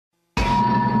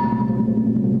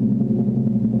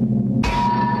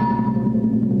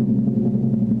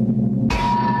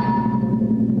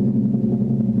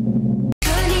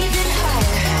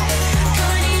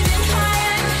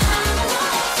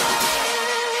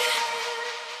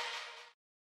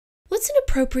What's an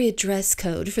appropriate dress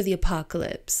code for the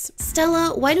apocalypse?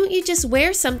 Stella, why don't you just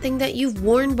wear something that you've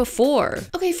worn before?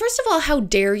 Okay, first of all, how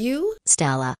dare you?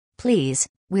 Stella, please,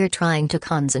 we're trying to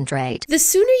concentrate. The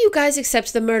sooner you guys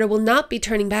accept the murder will not be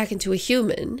turning back into a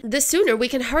human, the sooner we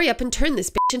can hurry up and turn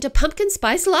this bitch into pumpkin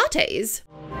spice lattes.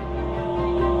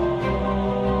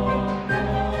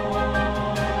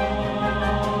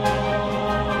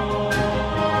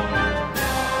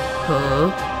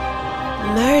 Huh?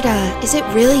 Murda, is it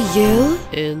really you?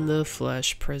 In the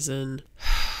flesh prison.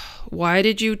 Why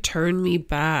did you turn me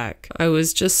back? I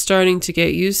was just starting to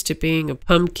get used to being a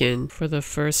pumpkin. For the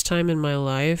first time in my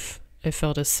life, I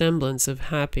felt a semblance of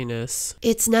happiness.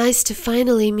 It's nice to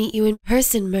finally meet you in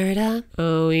person, Murda.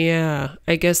 Oh yeah,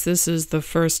 I guess this is the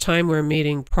first time we're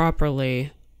meeting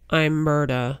properly. I'm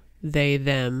Murda, they,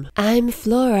 them. I'm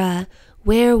Flora,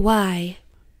 where, why?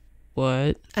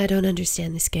 What? I don't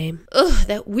understand this game. Ugh,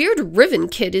 that weird Riven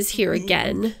kid is here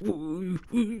again.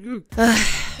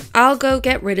 I'll go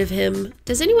get rid of him.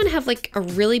 Does anyone have like a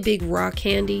really big rock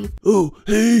handy? Oh,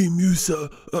 hey, Musa.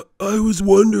 I was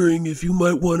wondering if you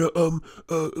might want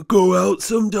to, go out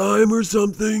sometime or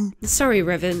something. Sorry,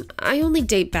 Riven. I only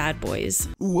date bad boys.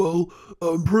 Well,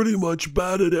 I'm pretty much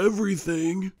bad at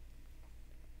everything.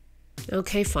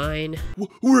 Okay, fine.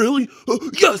 Really?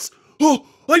 Yes! Oh,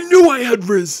 I knew I had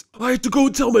Riz! I had to go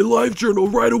tell my live journal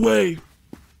right away.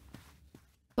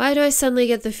 Why do I suddenly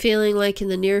get the feeling like in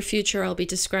the near future I'll be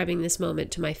describing this moment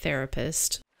to my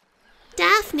therapist?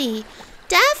 Daphne!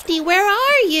 Daphne, where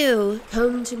are you?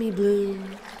 Come to me,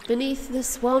 Bloom, beneath the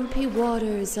swampy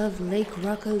waters of Lake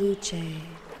Rockaluce.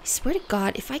 I swear to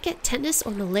God, if I get tetanus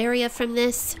or malaria from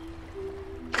this...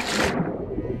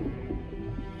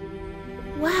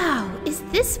 Wow, is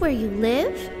this where you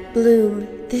live? Bloom,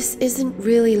 this isn't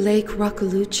really Lake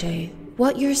Rockaluce.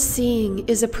 What you're seeing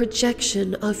is a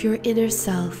projection of your inner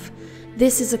self.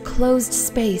 This is a closed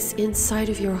space inside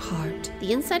of your heart.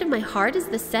 The inside of my heart is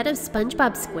the set of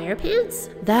SpongeBob SquarePants?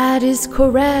 That is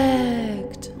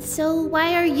correct. So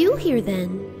why are you here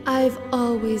then? I've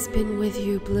always been with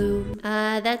you, Bloom.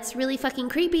 That's really fucking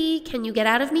creepy. Can you get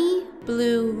out of me?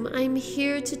 Bloom, I'm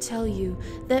here to tell you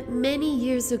that many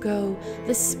years ago,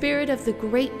 the spirit of the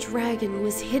great dragon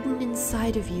was hidden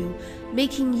inside of you,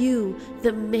 making you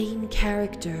the main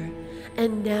character.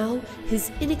 And now,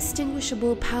 his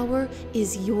inextinguishable power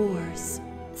is yours.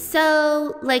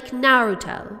 So, like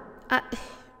Naruto?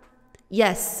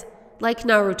 Yes, like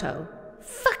Naruto.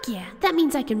 Fuck yeah, that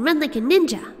means I can run like a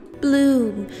ninja.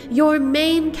 Bloom, your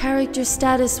main character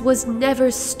status was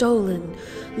never stolen.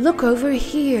 Look over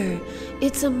here.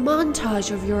 It's a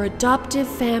montage of your adoptive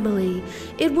family.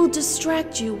 It will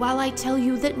distract you while I tell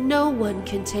you that no one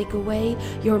can take away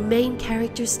your main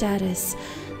character status.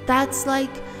 That's like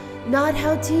not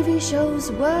how TV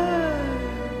shows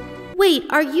work. Wait,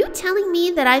 are you telling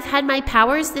me that I've had my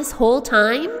powers this whole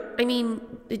time? I mean,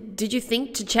 did you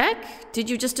think to check? Did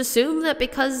you just assume that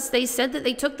because they said that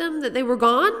they took them, that they were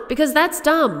gone? Because that's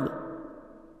dumb.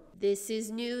 This is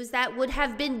news that would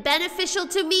have been beneficial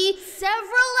to me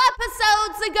several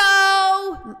episodes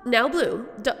ago. Now, Bloom,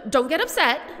 don't get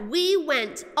upset. We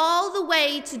went all the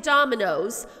way to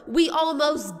Domino's. We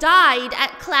almost died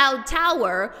at Cloud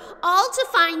Tower, all to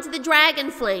find the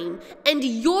dragon flame. And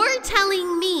you're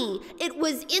telling me it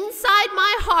was inside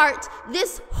my heart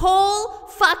this whole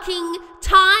fucking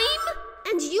time?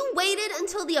 And you waited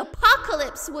until the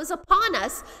apocalypse was upon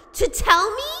us to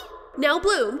tell me? Now,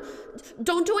 Bloom,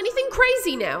 don't do anything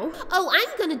crazy now. Oh,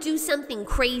 I'm gonna do something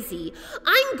crazy.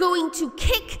 I'm going to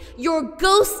kick your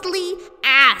ghostly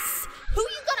ass. Who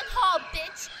you gonna call,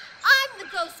 bitch? I'm the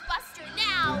Ghostbuster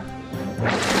now.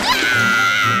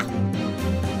 Ah!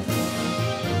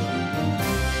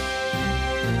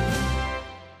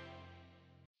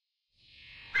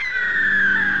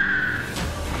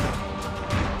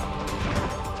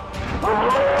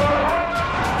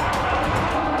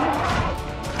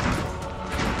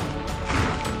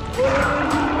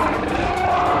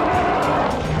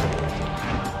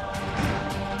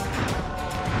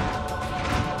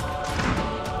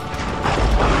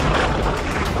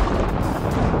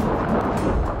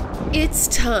 It's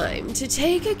time to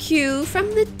take a cue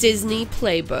from the Disney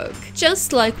playbook.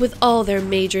 Just like with all their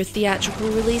major theatrical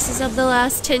releases of the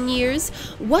last 10 years,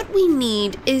 what we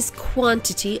need is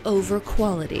quantity over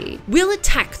quality. We'll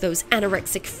attack those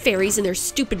anorexic fairies in their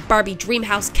stupid Barbie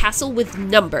Dreamhouse castle with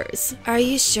numbers. Are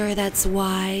you sure that's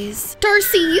wise?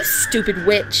 Darcy, you stupid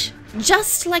witch!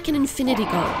 Just like an infinity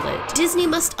gauntlet, Disney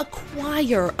must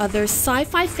acquire other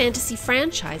sci-fi fantasy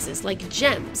franchises like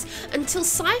gems until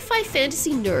sci-fi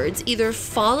fantasy nerds either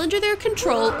fall under their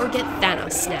control or get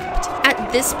Thanos snapped.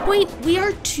 At this point, we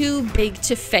are too big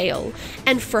to fail,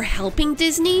 and for helping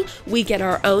Disney, we get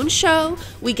our own show,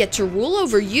 we get to rule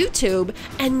over YouTube,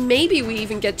 and maybe we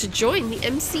even get to join the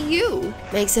MCU.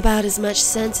 Makes about as much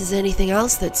sense as anything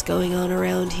else that's going on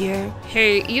around here.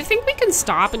 Hey, you think we can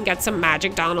stop and get some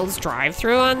Magic Donald's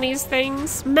drive-thru on these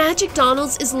things? Magic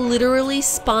Donald's is literally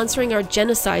sponsoring our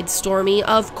genocide, Stormy.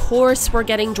 Of course we're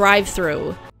getting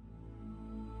drive-thru.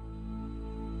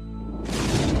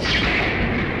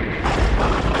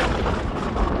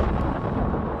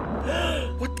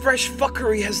 What fresh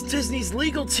fuckery has Disney's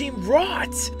legal team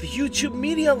wrought? The YouTube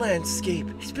media landscape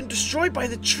has been destroyed by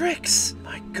the tricks.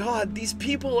 My god, these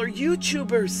people are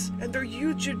YouTubers, and their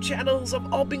YouTube channels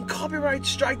have all been copyright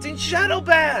striked and shadow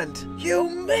banned. You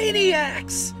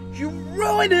maniacs! You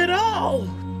ruined it all!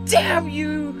 Damn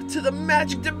you to the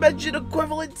magic dimension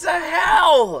equivalent to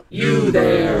hell! You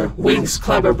there! Winx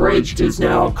Club Abridged is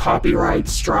now copyright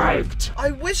striked.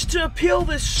 I wish to appeal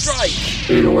this strike.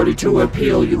 In order to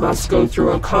appeal, you must go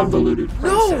through a convoluted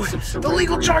No! process of The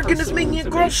legal jargon is making it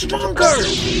grow stronger!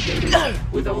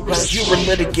 While you were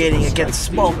litigating against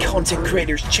small content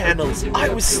creators' channels, I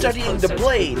was studying the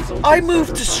blade. I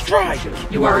moved to strike!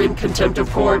 You are in contempt of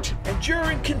court. And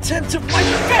you're in contempt of my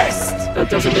fist! That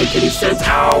doesn't make any sense.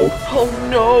 Ow! Oh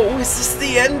no, is this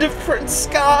the end of Prince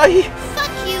Sky?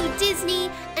 Fuck you,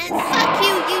 Disney, and fuck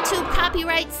you, YouTube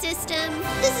copyright system.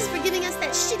 This is for giving us that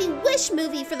shitty Wish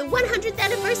movie for the 100th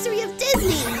anniversary of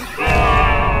Disney.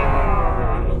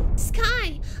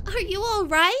 Sky, are you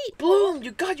alright? Bloom,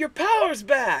 you got your powers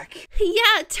back!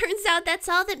 Yeah, it turns out that's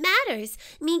all that matters.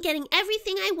 Me getting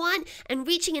everything I want and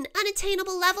reaching an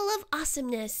unattainable level of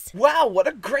awesomeness. Wow, what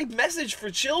a great message for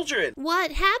children!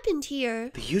 What happened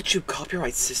here? The YouTube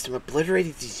copyright system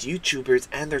obliterated these YouTubers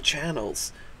and their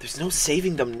channels. There's no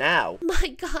saving them now.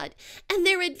 My god, and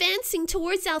they're advancing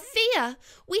towards Althea.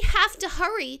 We have to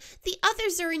hurry. The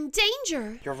others are in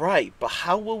danger. You're right, but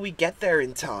how will we get there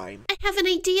in time? I have an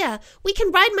idea. We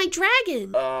can ride my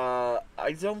dragon.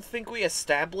 I don't think we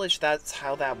established that's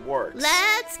how that works.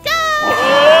 Let's go!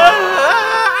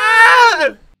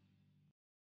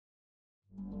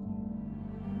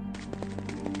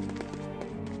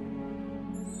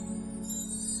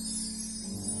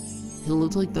 He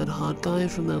looked like that hot guy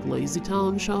from that Lazy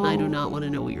Town show. I do not want to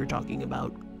know what you're talking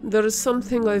about. There's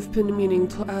something I've been meaning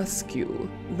to ask you.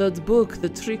 That book the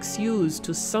tricks used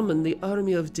to summon the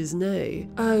army of Disney.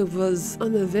 I was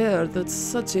unaware that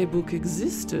such a book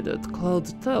existed at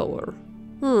Cloud Tower.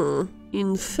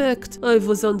 In fact, I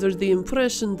was under the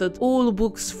impression that all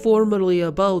books formerly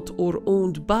about or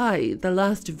owned by the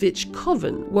last Witch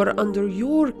Coven were under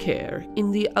your care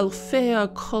in the Althea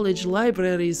College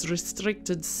Library's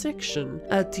restricted section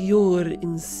at your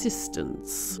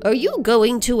insistence. Are you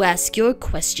going to ask your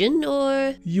question,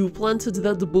 or? You planted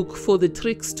that book for the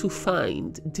tricks to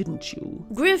find, didn't you?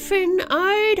 Griffin,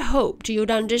 I'd hoped you'd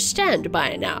understand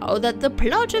by now that the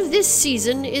plot of this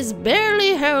season is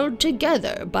barely held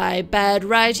together by bad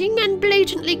writing and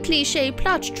blatantly cliché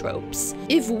plot tropes.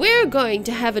 If we're going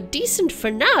to have a decent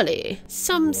finale,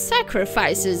 some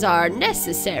sacrifices are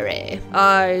necessary.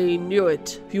 I knew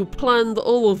it. You planned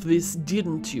all of this,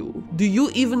 didn't you? Do you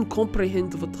even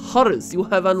comprehend what horrors you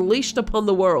have unleashed upon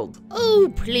the world?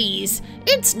 Oh, please.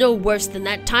 It's no worse than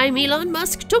that time Elon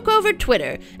Musk took over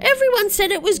Twitter. Everyone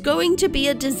said it was going to be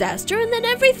a disaster, and then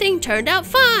everything turned out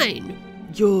fine.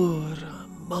 You're a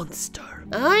monster.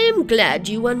 I am glad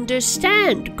you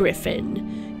understand,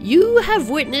 Griffin. You have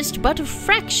witnessed but a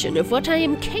fraction of what I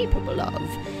am capable of.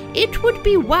 It would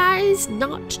be wise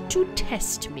not to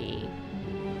test me.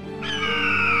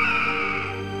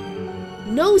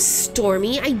 No,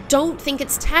 Stormy, I don't think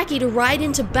it's tacky to ride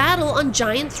into battle on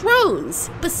giant thrones.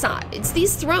 Besides,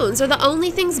 these thrones are the only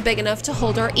things big enough to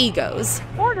hold our egos.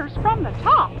 Orders from the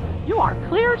top. You are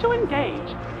clear to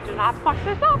engage. Do not fuck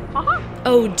this up.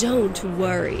 Oh, don't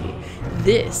worry.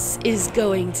 This is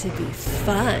going to be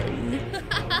fun.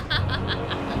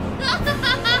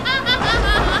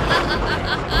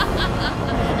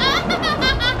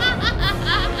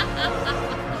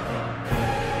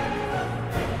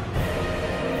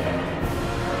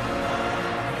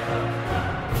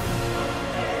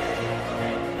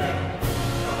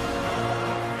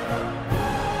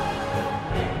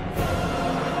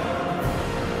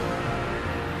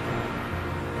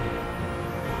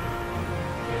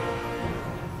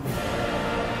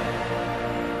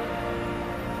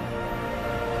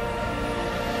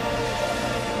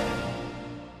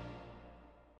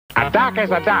 duck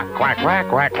is a duck. Quack, quack,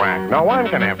 quack, quack. No one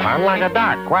can have fun like a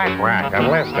duck. Quack, quack.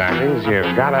 Unless, duckies,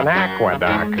 you've got an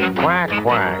aqueduct. Quack,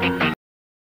 quack.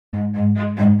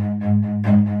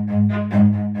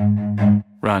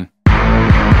 Run.